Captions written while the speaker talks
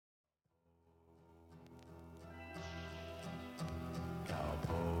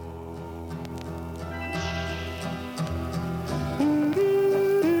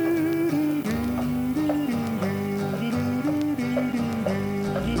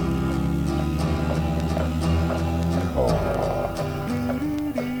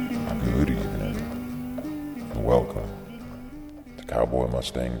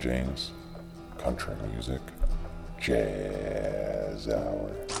Mustang James, country music, jazz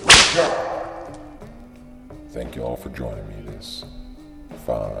hour. Thank you all for joining me this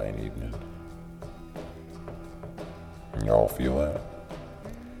fine evening. Y'all feel that?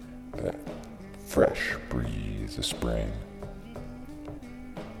 That fresh breeze of spring.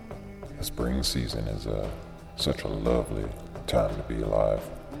 The spring season is such a lovely time to be alive.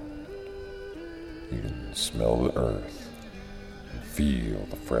 You can smell the earth and feel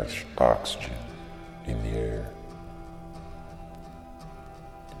the fresh oxygen in the air.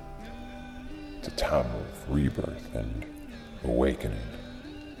 It's a time of rebirth and awakening.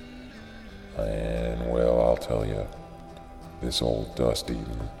 And well, I'll tell you, this old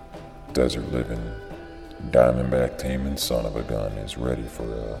dust-eating, desert-living, diamondback-taming son of a gun is ready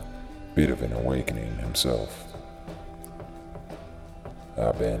for a bit of an awakening himself.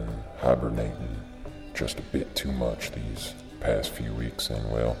 I've been hibernating just a bit too much these past few weeks,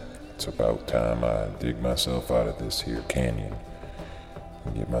 and well, it's about time I dig myself out of this here canyon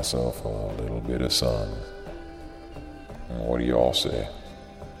and get myself a little bit of sun. And what do you all say?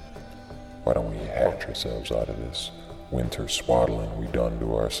 Why don't we hatch ourselves out of this winter swaddling we done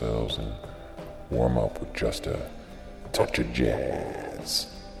to ourselves and warm up with just a touch of jazz?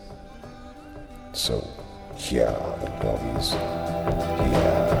 So, yeah, the doggies,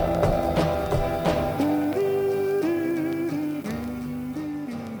 yeah.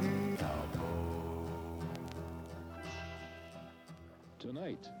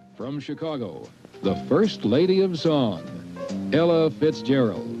 Tonight, from Chicago, the First Lady of Song, Ella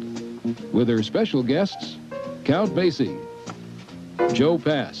Fitzgerald, with her special guests, Count Basie, Joe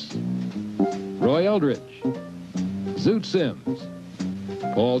Pass, Roy Eldridge, Zoot Sims,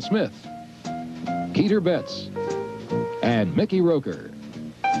 Paul Smith, Keeter Betts, and Mickey Roker.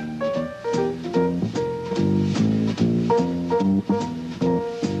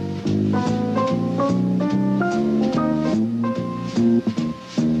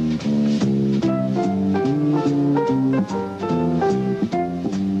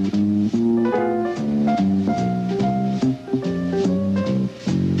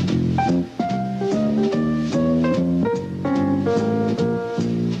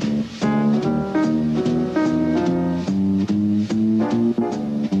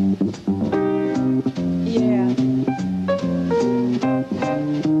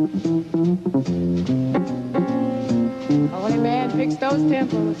 Those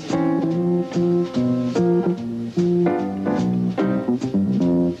temples.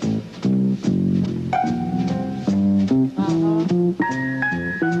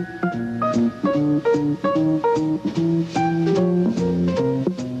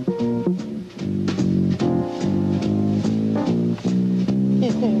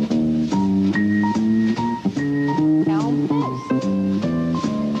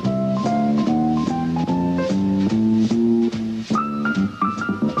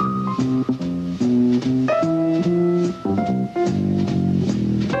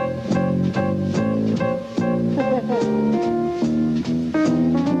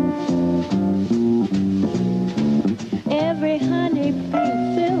 Every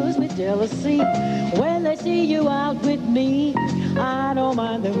honeybee fills with jealousy when they see you out with me. I don't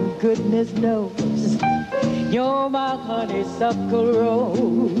mind them, goodness knows. You're my honeysuckle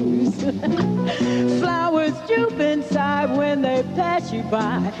rose. Flowers droop inside when they pass you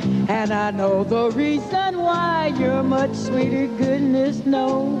by, and I know the reason why. You're much sweeter, goodness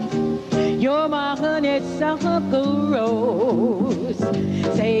knows. You're my honeysuckle rose.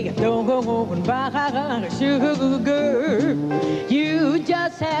 Say, don't go home and buy sugar. You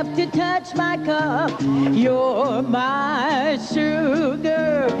just have to touch my cup. You're my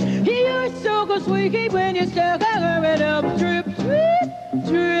sugar. You're so sweet when you stir it up. Drip, drip,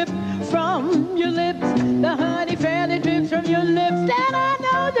 drip from your lips. The honey fairly drips from your lips. And I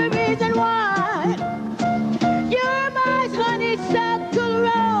know the reason why. You're my honeysuckle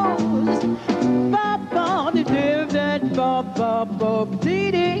rose. Ba-ba, the dip, that ba-ba-ba,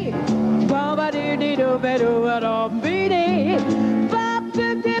 dee-dee. Ba-ba-dee-dee-do-ba-do-ba-do-bee-dee.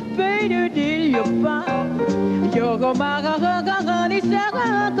 Ba-ba-dee-dee-dee-dee-dee. You're my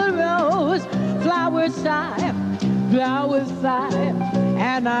honeysuckle rose. Flowers sigh,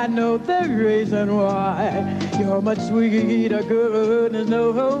 and I know the reason why. You're much sweeter, goodness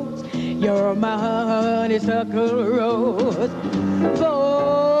knows. You're my honeysuckle rose.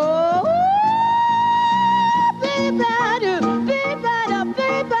 Oh, be-ba-do, be-ba-da,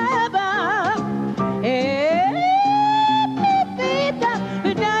 be-ba-ba. Be-ba,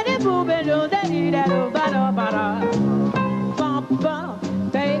 be-da-da-boo-ba-do, da-dee-da-do-ba-do-ba-da. Bum-bum,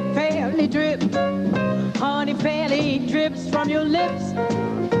 they fairly drip. Honey fairly drips from from your lips,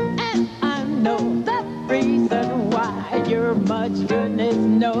 and I know the reason why your much goodness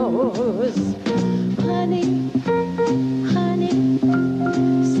knows. Honey, honey,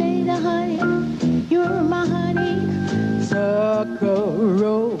 say the honey, you're my honeysuckle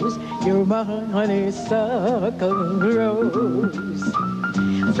rose, you're my honeysuckle rose.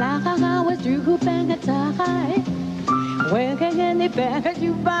 Fly was you bang at tie, when can they bang at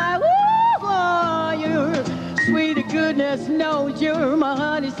you by? Oh, your sweet goodness knows you're my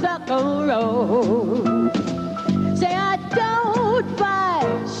honeysuckle rose. Say I don't buy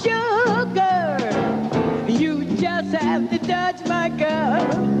sugar, you just have to touch my girl.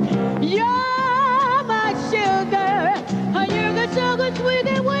 You're my sugar, you're the sugar sweet,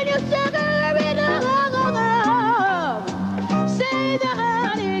 and when you sugar it up, say the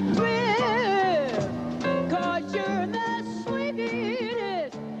honey grip, 'cause you're the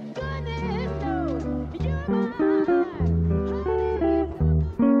sweetest, goodness knows, you're my honey.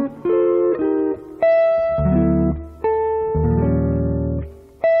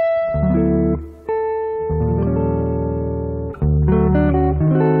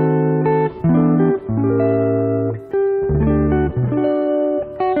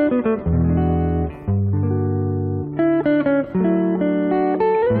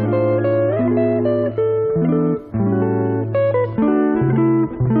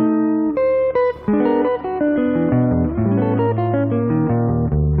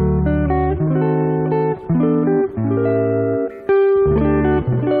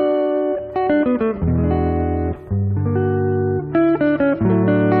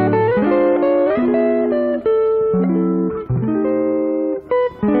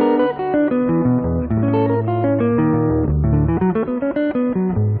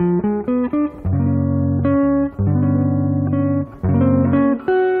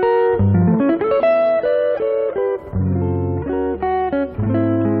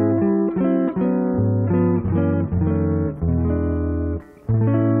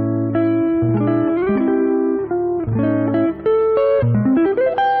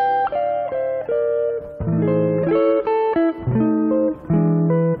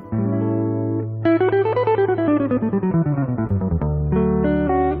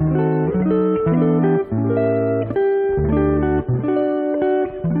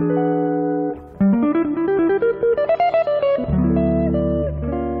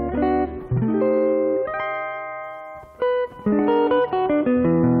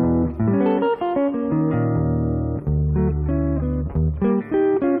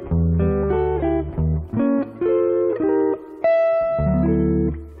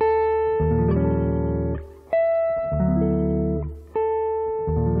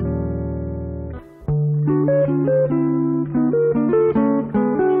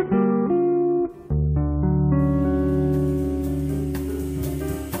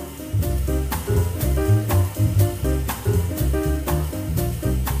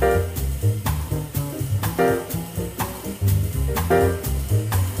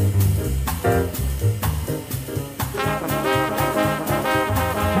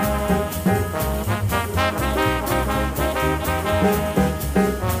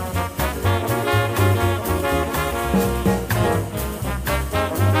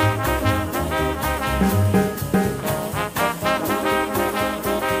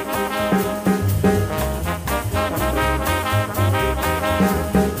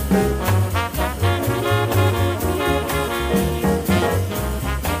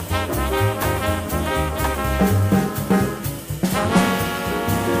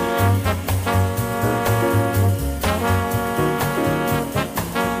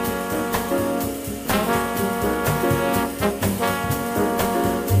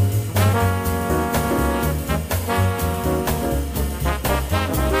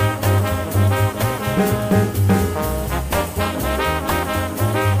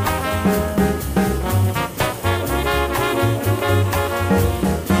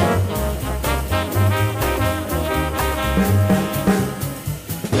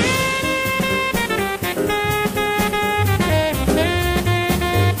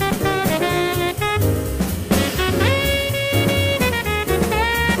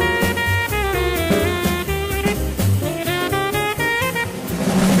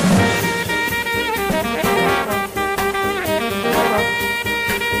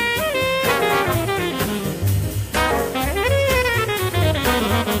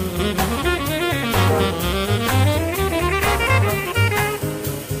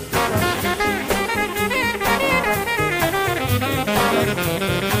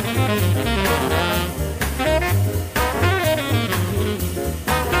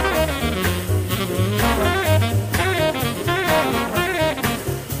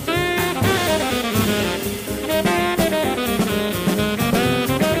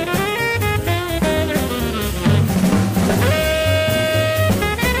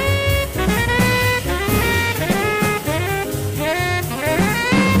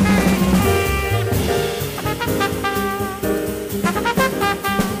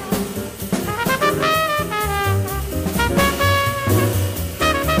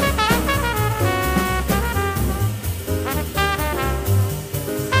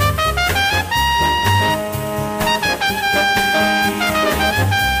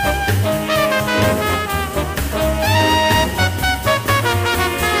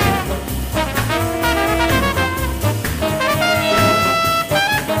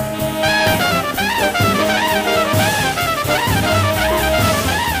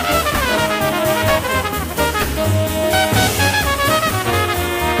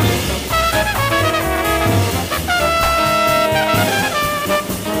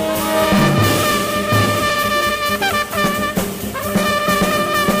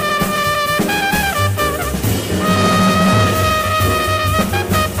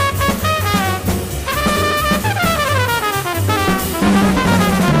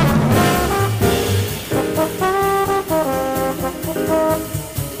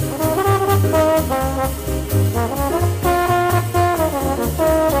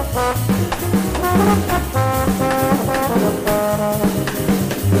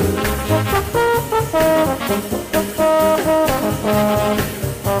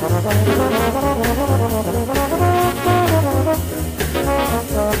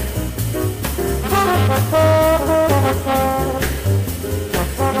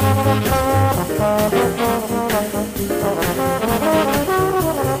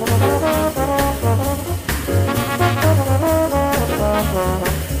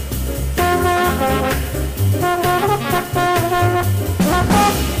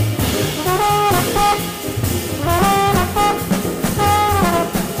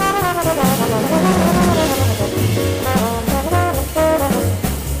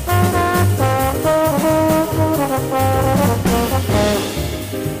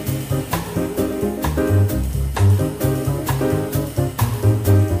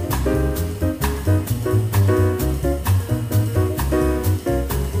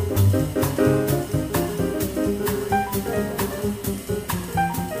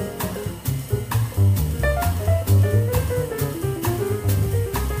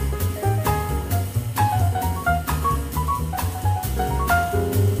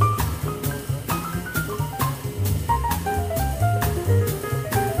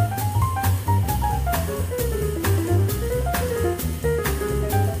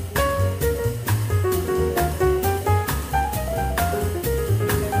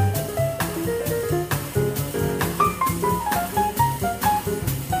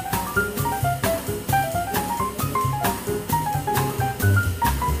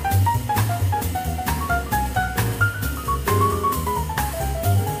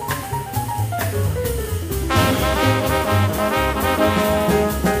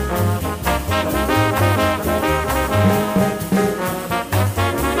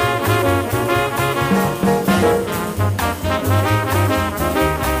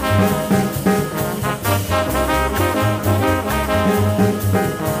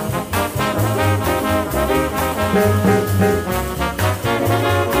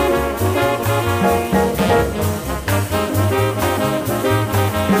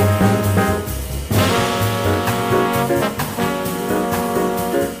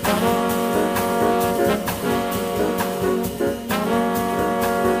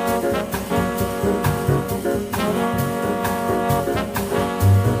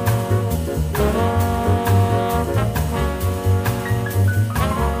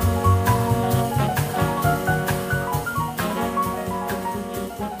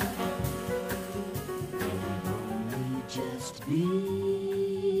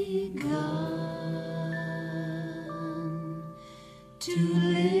 begun to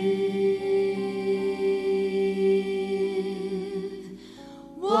live,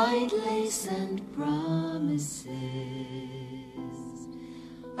 white lace and promises,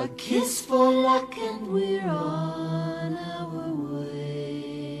 a kiss for luck and we're on our way.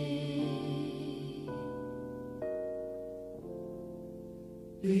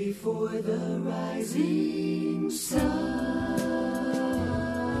 Before the rising sun,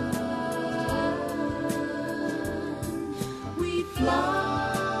 we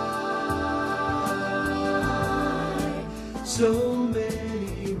fly, so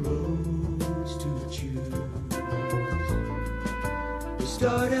many roads to choose. We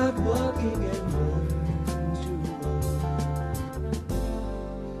start out walking and learn to run,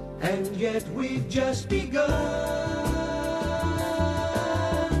 and yet we've just begun.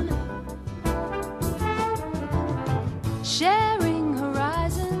 Sharing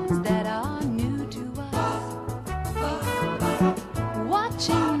horizons that are new to us,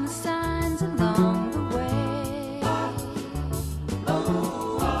 watching the signs along the way,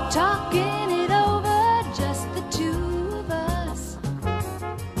 talking it over, just the two of us,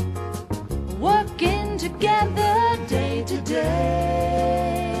 working together day to day,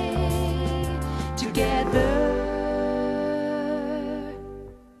 together.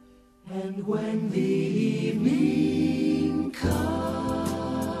 And when the evening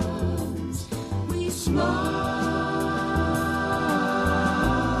comes, we smile,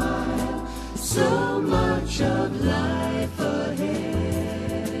 so much of life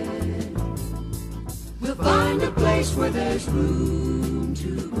ahead. We'll find a place where there's room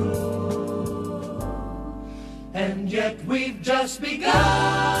to grow, and yet we've just begun.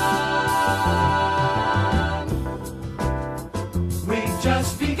 We've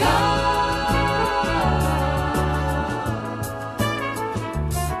just begun.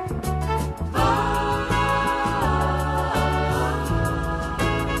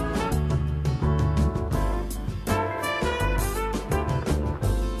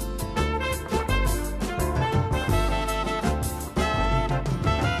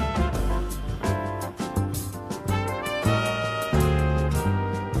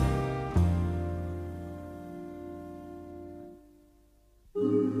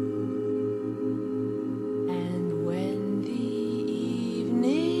 And when the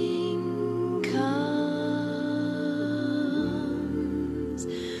evening comes,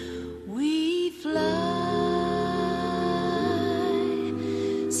 we fly,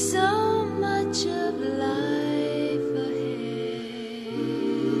 so much of life ahead.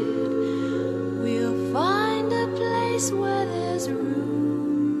 We'll find a place where there's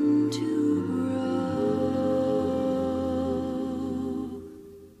room to grow.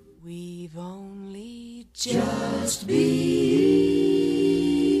 We've only just begun.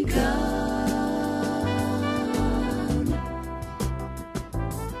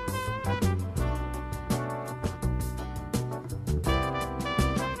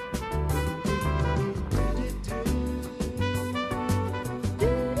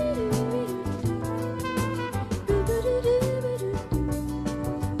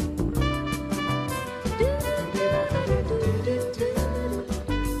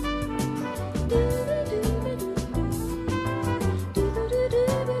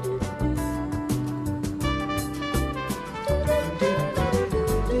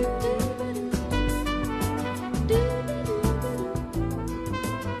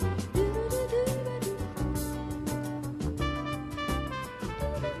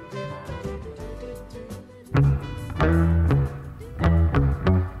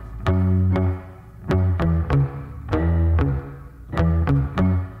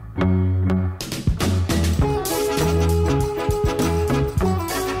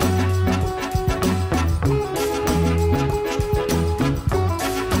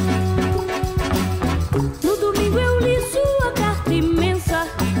 No domingo eu li sua carta imensa,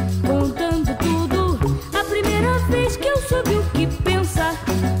 contando tudo. A primeira vez que eu soube o que pensa,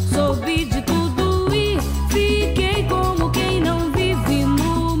 soube de tudo e fiquei com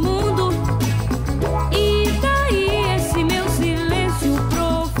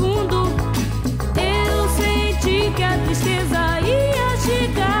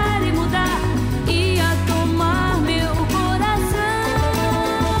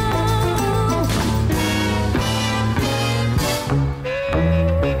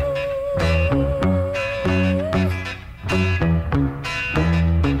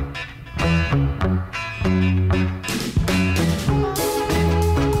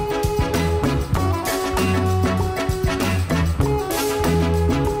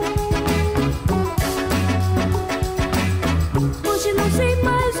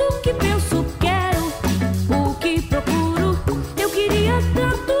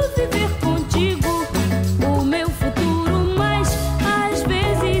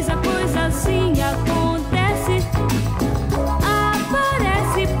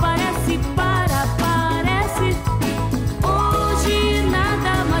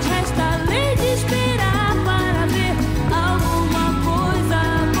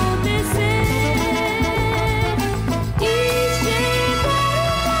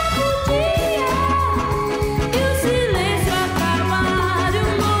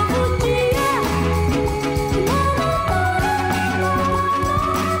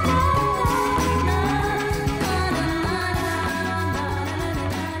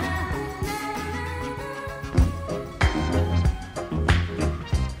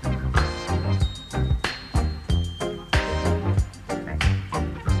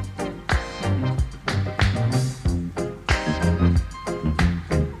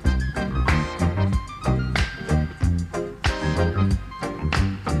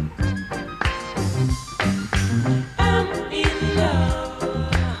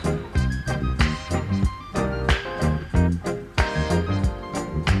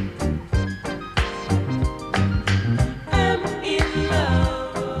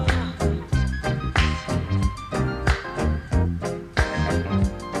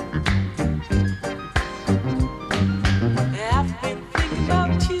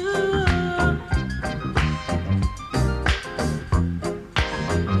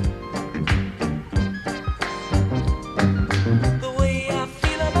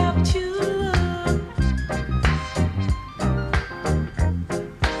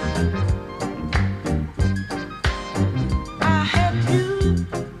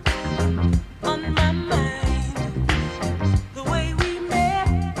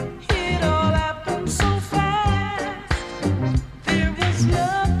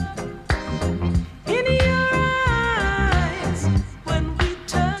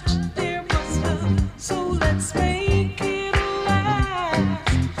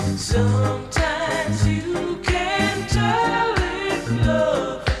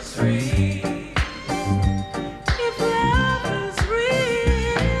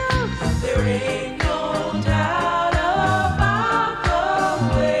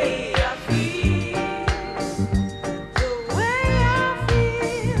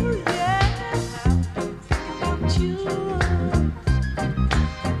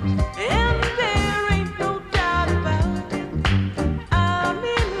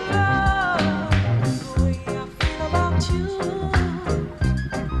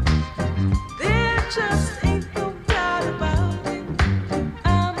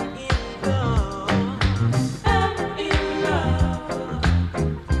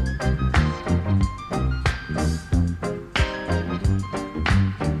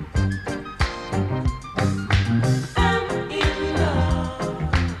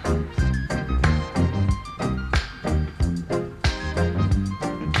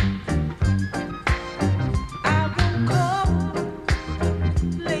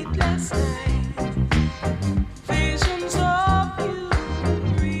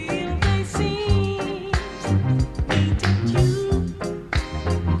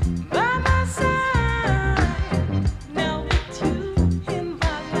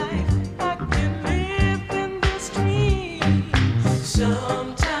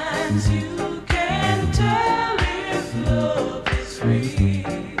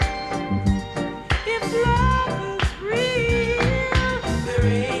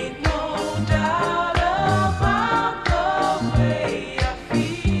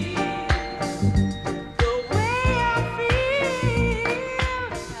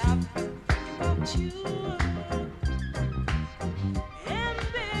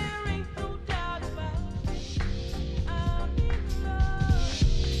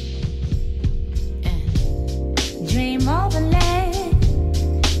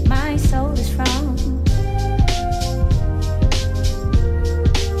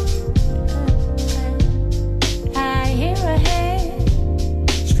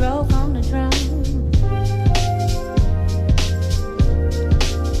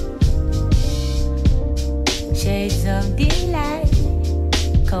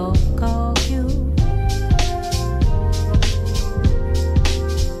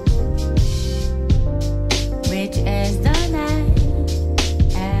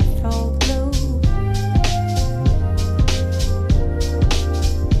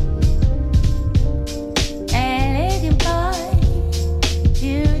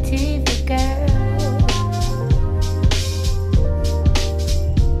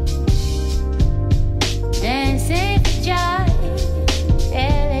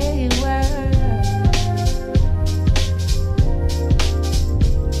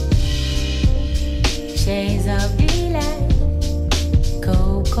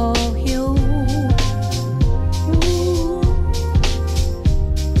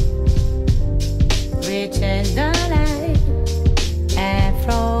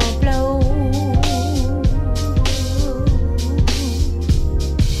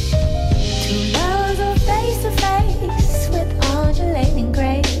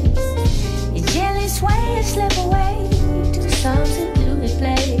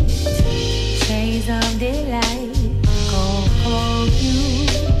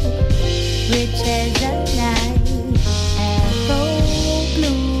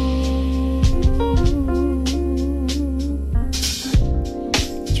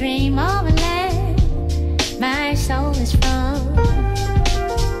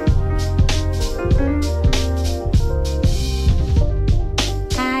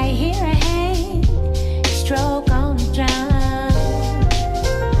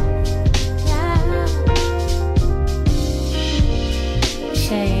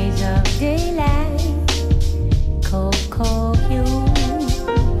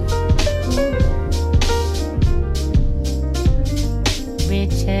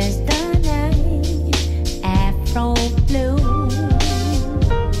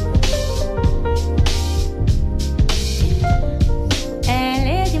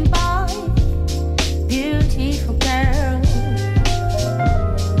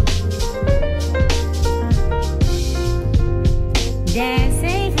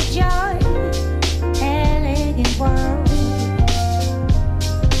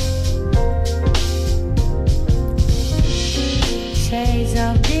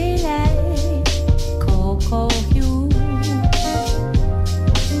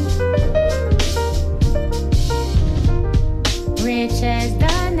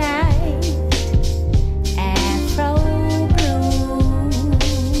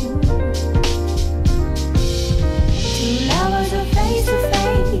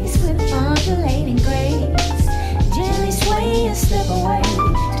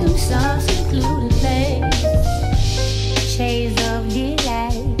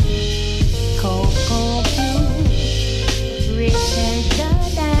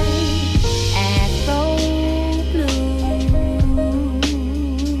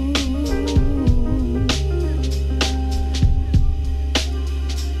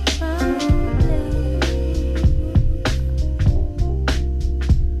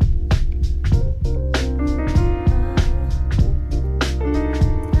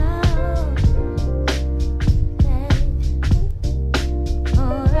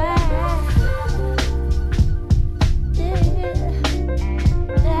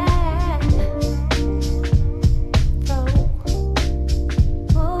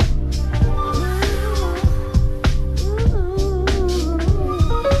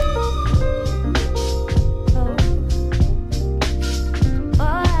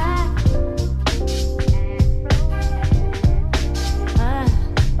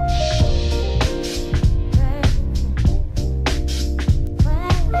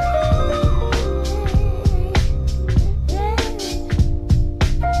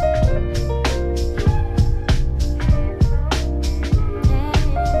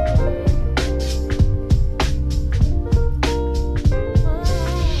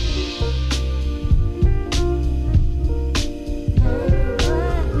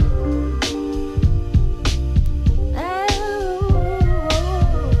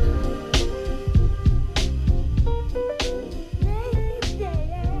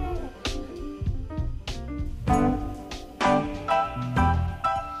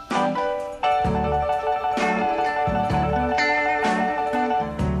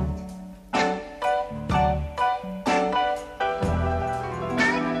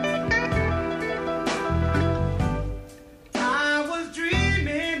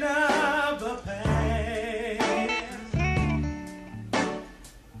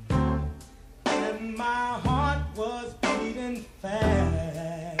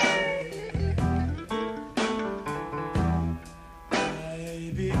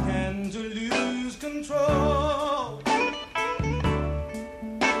control.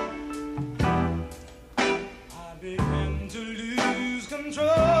 I began to lose control.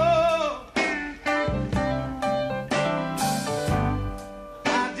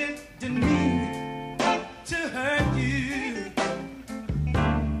 I didn't mean to hurt you,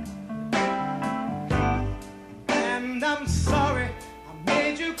 and I'm sorry I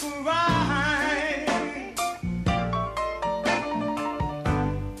made you cry.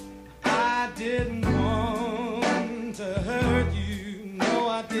 I didn't want to hurt you, no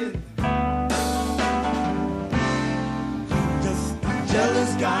I didn't. Just a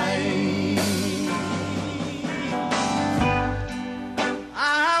jealous guy.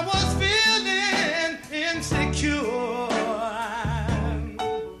 I was feeling insecure.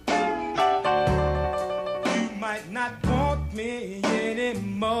 You might not want me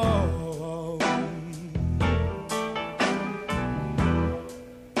anymore.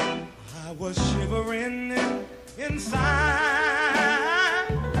 I was shivering inside.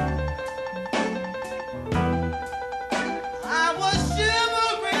 I was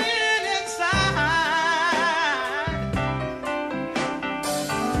shivering inside.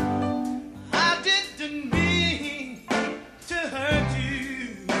 I didn't mean to hurt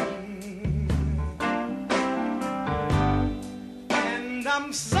you, and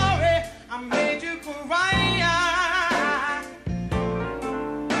I'm sorry I made you cry.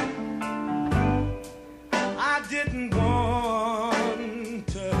 I didn't want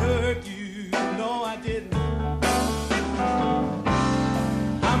to hurt you, no I didn't.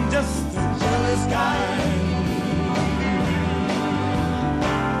 I'm just a jealous guy.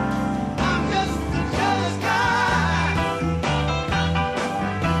 I'm just a jealous guy.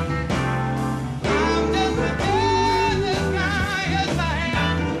 I'm just a jealous guy, yes I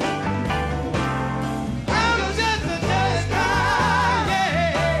am. I'm just a jealous guy, yeah.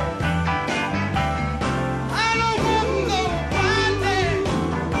 I don't want nobody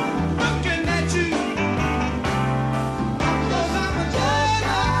looking at you, 'cause I'm a jealous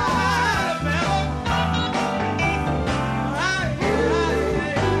fella.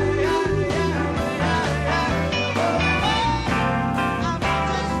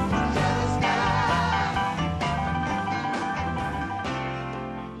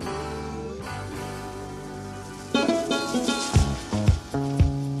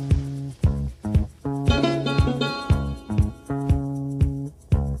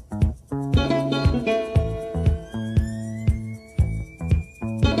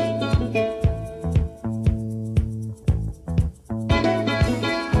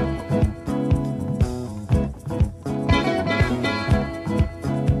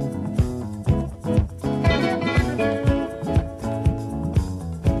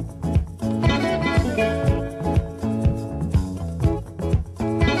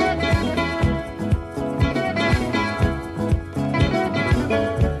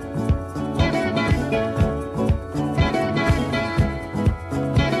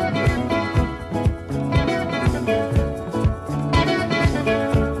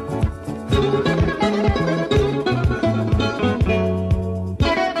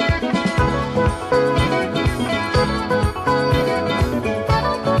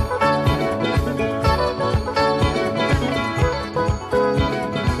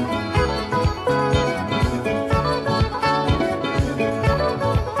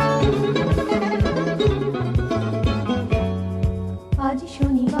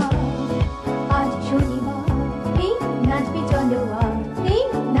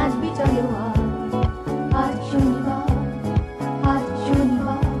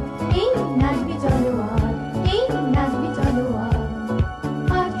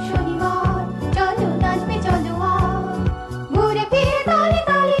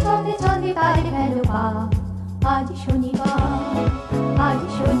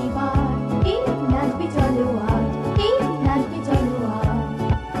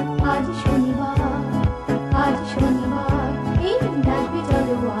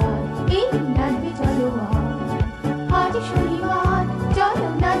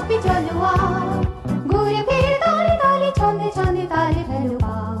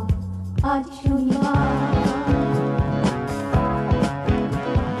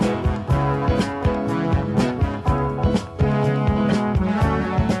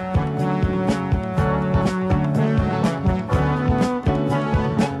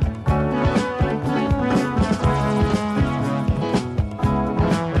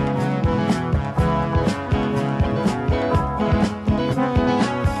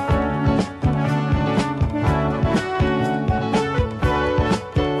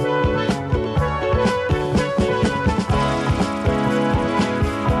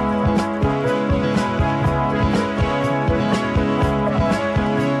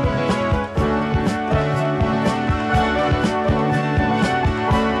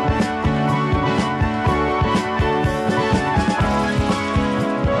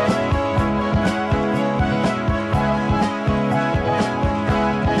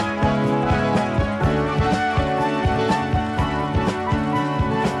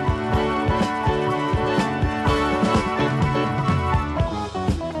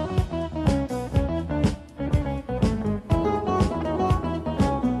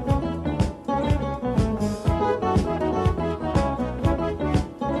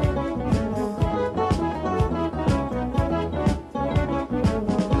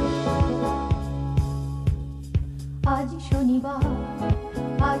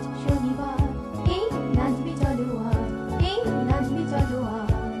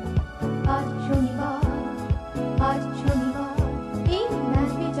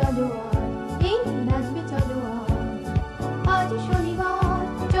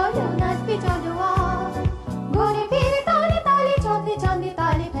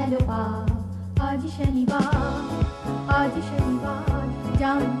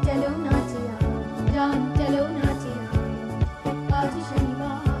 जान चलो नाचिया जान चलो नाचिया आज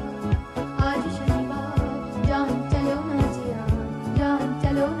शनिवार जान चलो नाचिया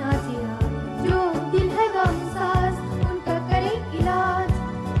जो दिल है गमसाज उनका करे इलाज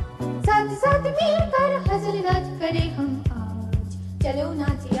साथ साथ मिलकर हंसल नाच करे हम आज चलो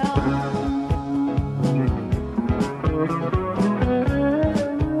नाचिया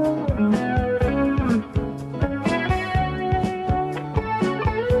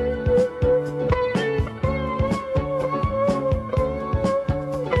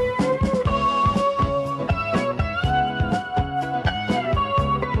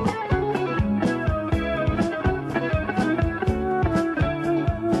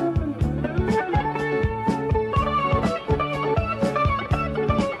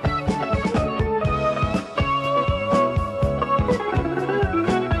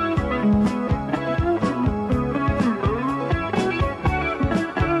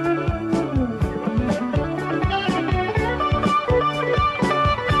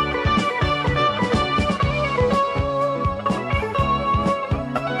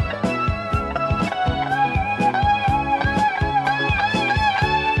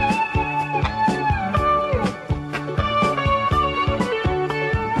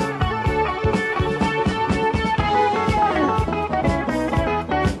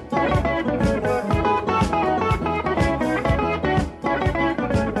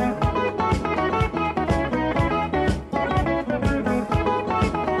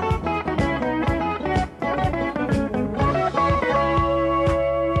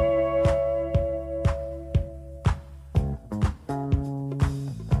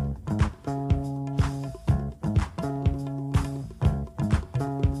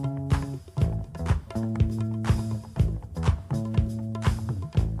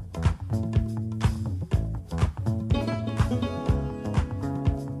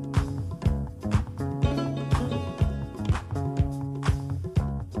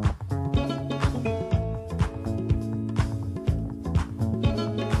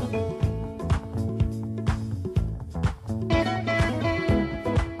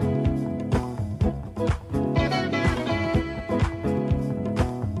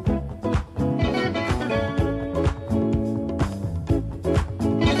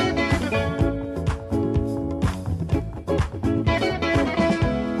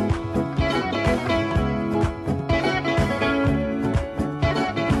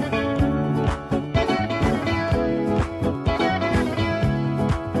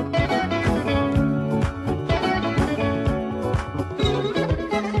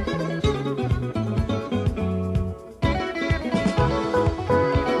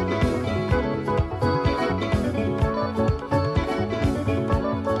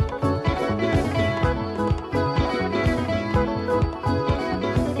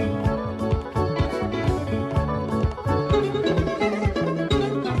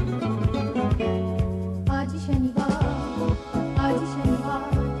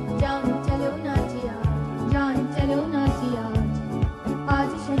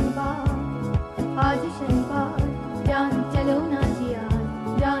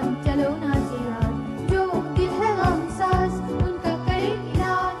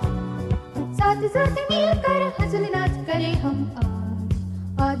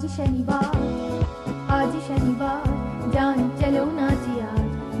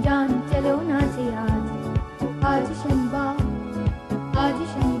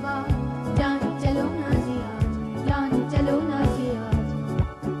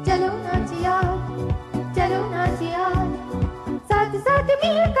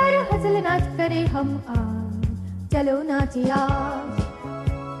चलो Nachiyar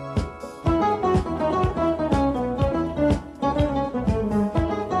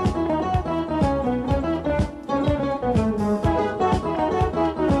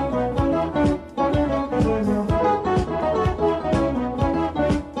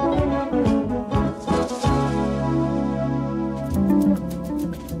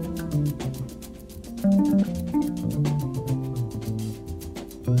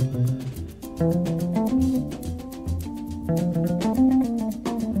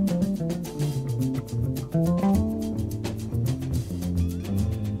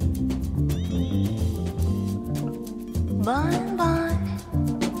By and by,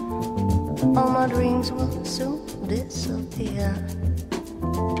 all my dreams will soon disappear.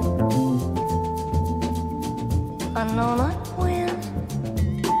 I know not when,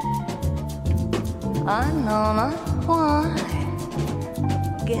 I know not why.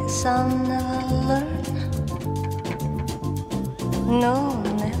 Guess I'll never learn. No,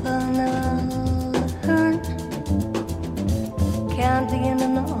 never learn. can't begin to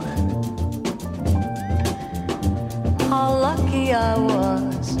know how lucky I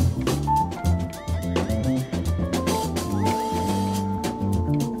was.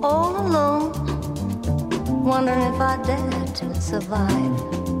 All alone, wondering if I dared to survive.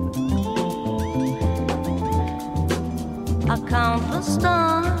 I count the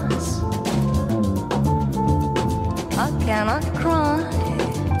stars, I cannot cry.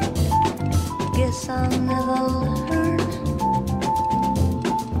 Guess I'll never learn.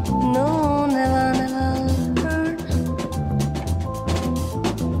 No, never, never learn.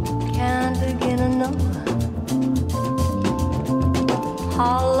 Can't begin to know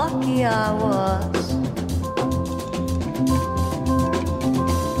how lucky I was.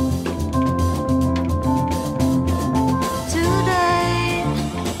 Today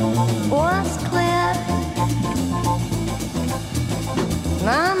was clear.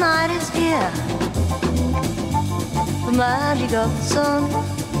 Now night is here. The magic of the sun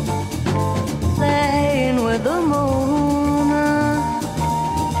playing with the moon.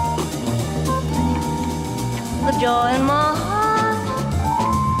 The joy in my heart,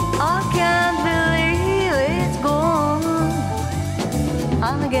 I can't believe it's gone. I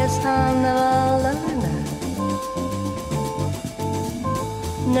guess I'll never learn.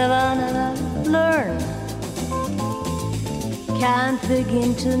 Never, never learn. Can't begin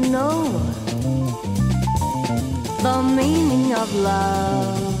to know the meaning of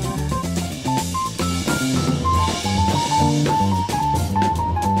love.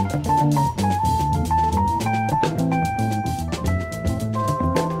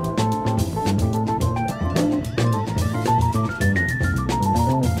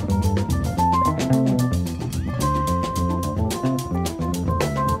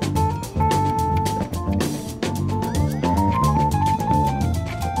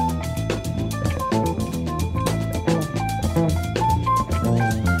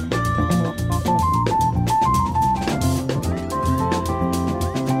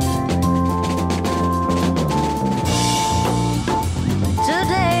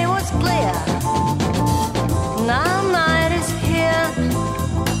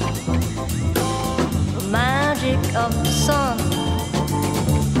 Of the sun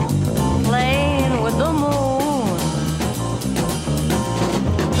playing with the moon,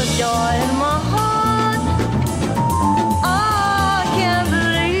 the joy in my heart, I can't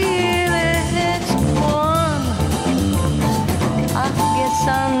believe it's gone. I guess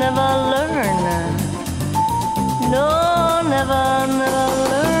I'll never learn. No, never, never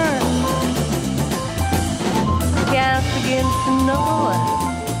learn. Can't begin to know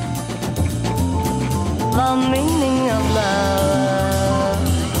the meaning of love.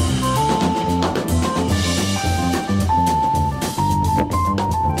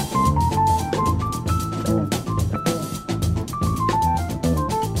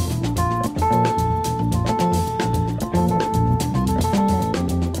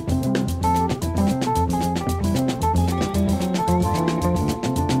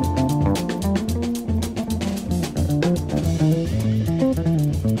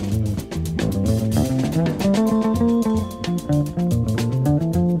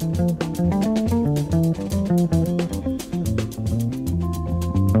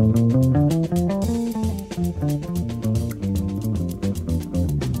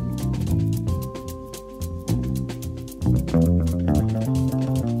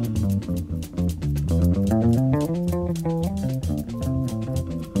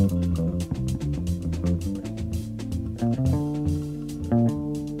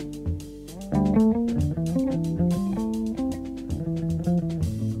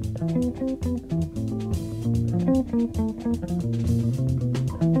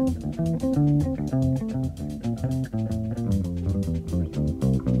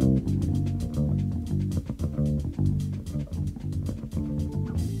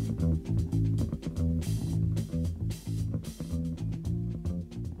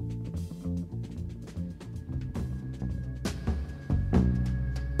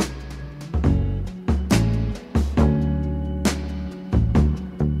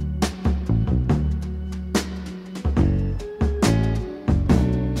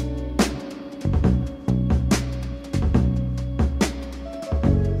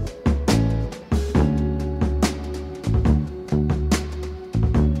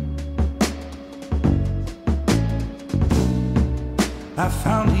 I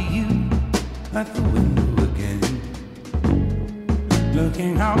found you at the window again,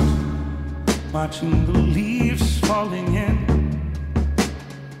 looking out, watching the leaves falling in.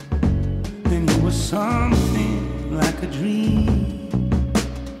 Then you were something like a dream,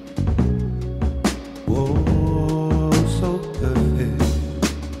 oh, so perfect.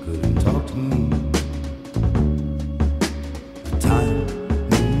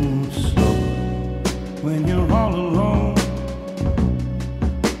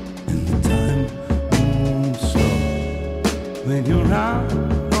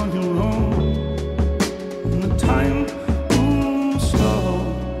 on your own. And the time moves slow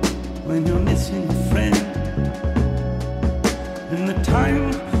when you're missing a friend. And the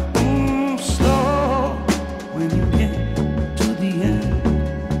time moves slow when you get to the end.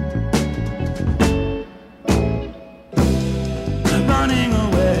 Running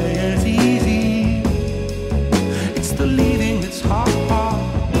away is easy. It's the leaving that's hard.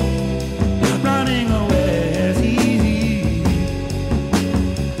 Running away is easy.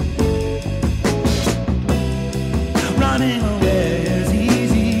 Running away is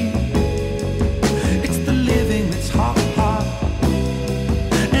easy. It's the living that's hard.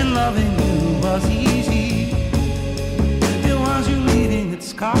 And loving you was easy. It was you leaving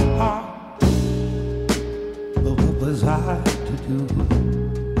that's hard. But what was I to do?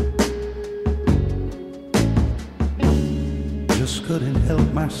 Just couldn't help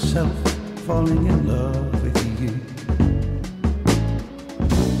myself falling in love with you.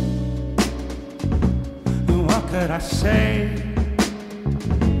 And what could I say?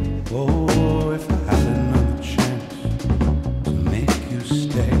 Oh, if I had another chance to make you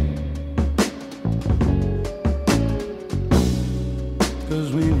stay. 'Cause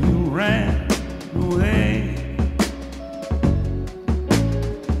when you ran away,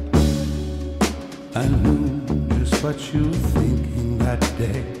 I knew just what you were thinking that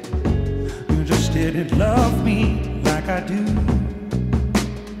day. You just didn't love me like I do,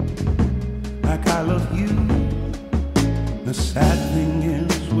 like I love you. The sad thing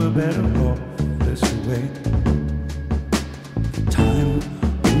is we're better off this way. Time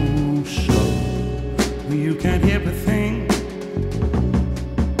moves slow, you can't hear a thing.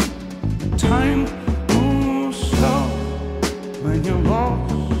 Time moves slow when you're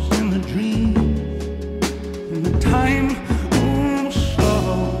lost in the dream. And the time moves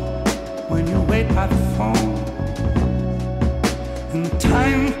slow when you wait by the phone. And the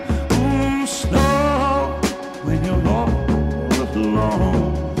time moves slow when you're all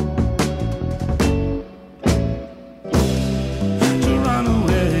alone. To run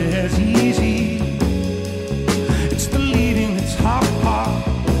away is easy. It's the leaving that's hard.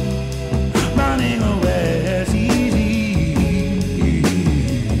 Running away is easy.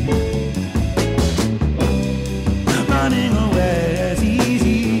 Running away is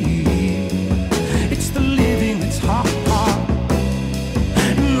easy. It's the living that's hard.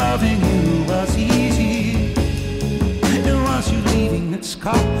 And loving you was easy. It was you leaving that's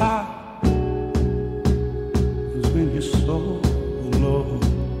hard. 'Cause when you're so alone,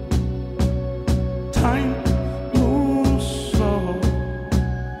 time moves slow.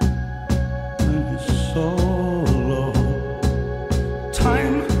 When you're so alone,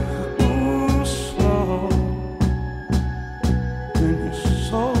 time moves slow. When you're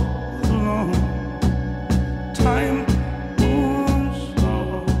so alone, time moves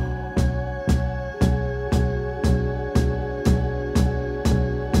slow.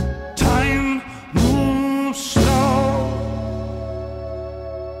 Time moves slow.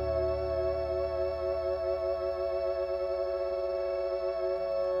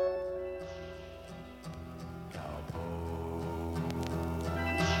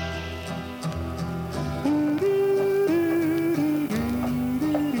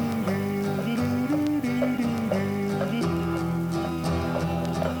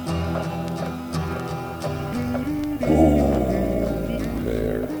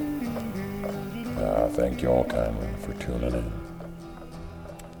 There. Thank y'all kindly for tuning in.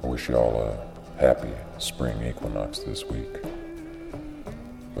 I wish y'all a happy spring equinox this week.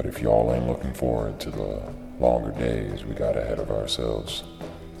 But if y'all ain't looking forward to the longer days we got ahead of ourselves,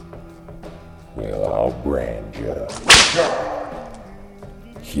 well, I'll brand ya.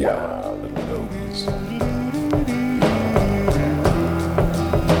 Yeah, little doggies.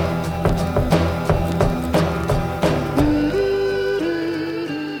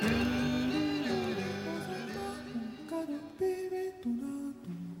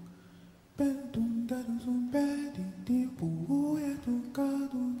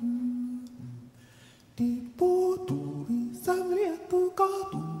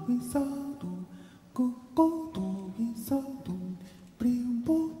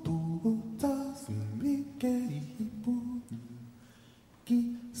 Get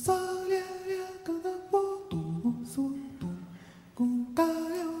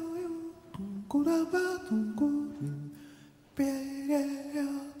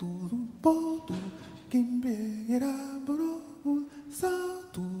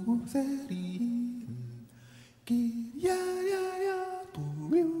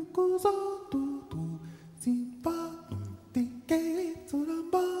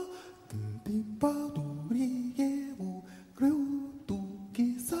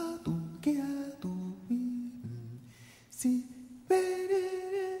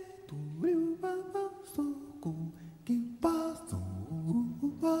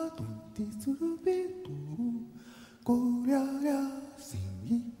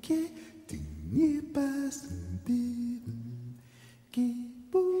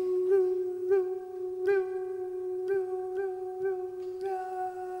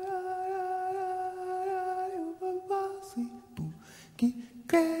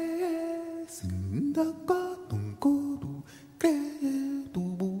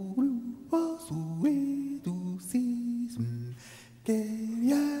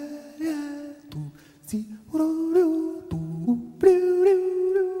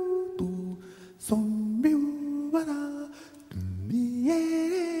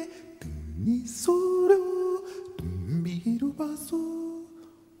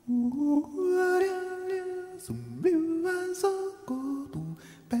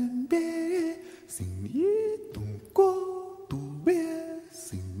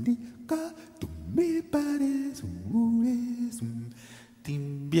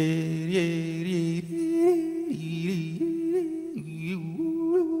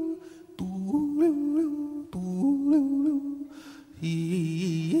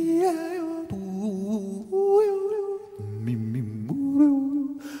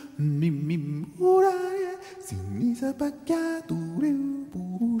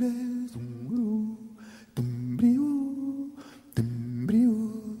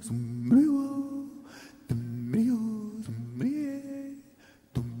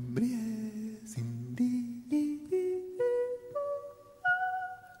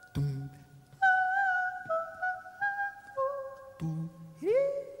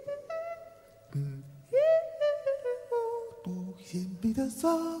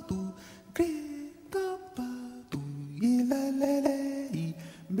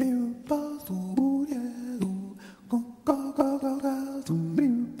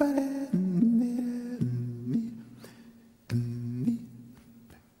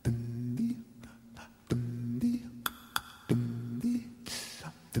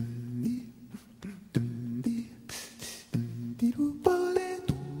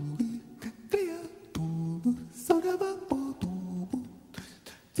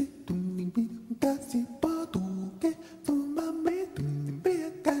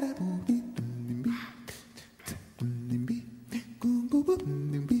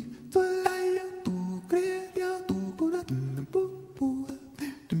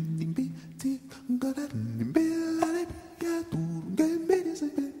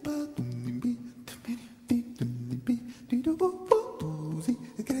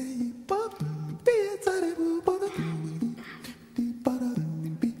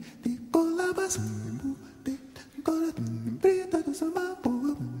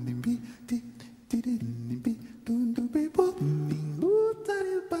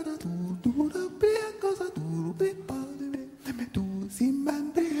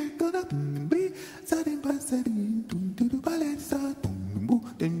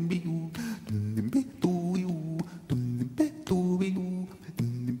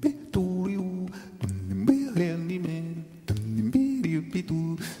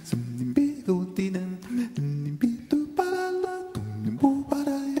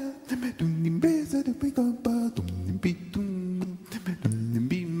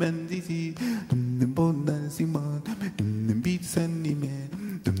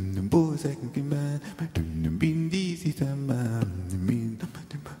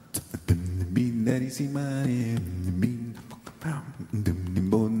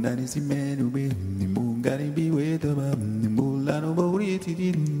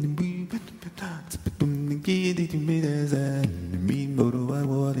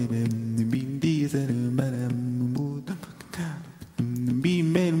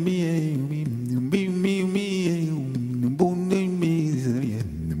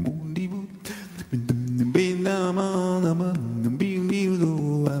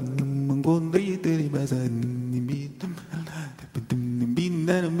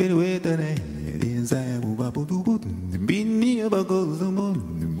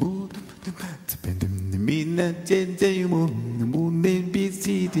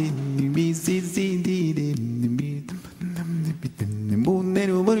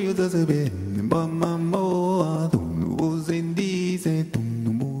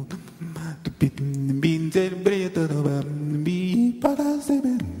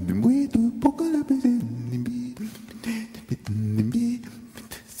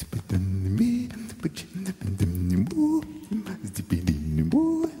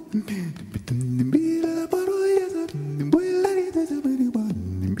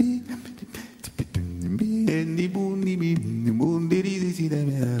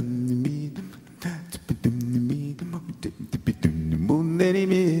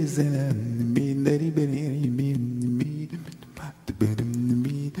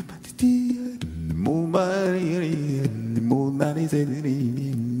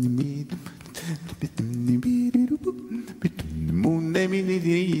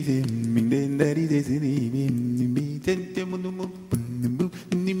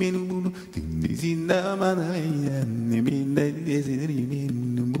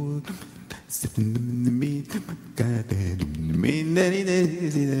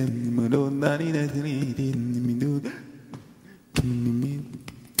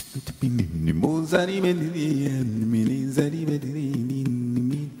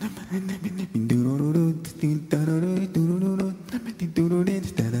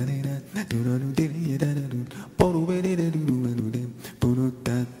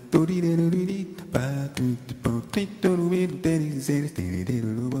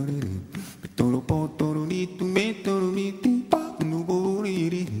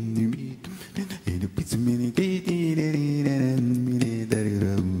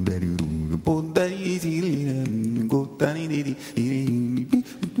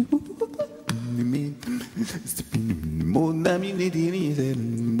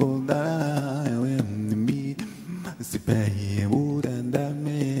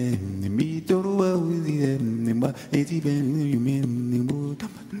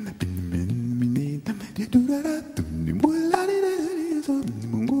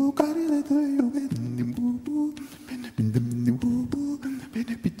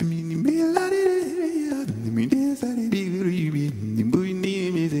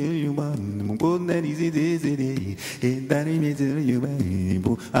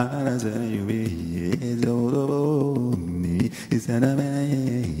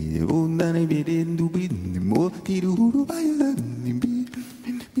It's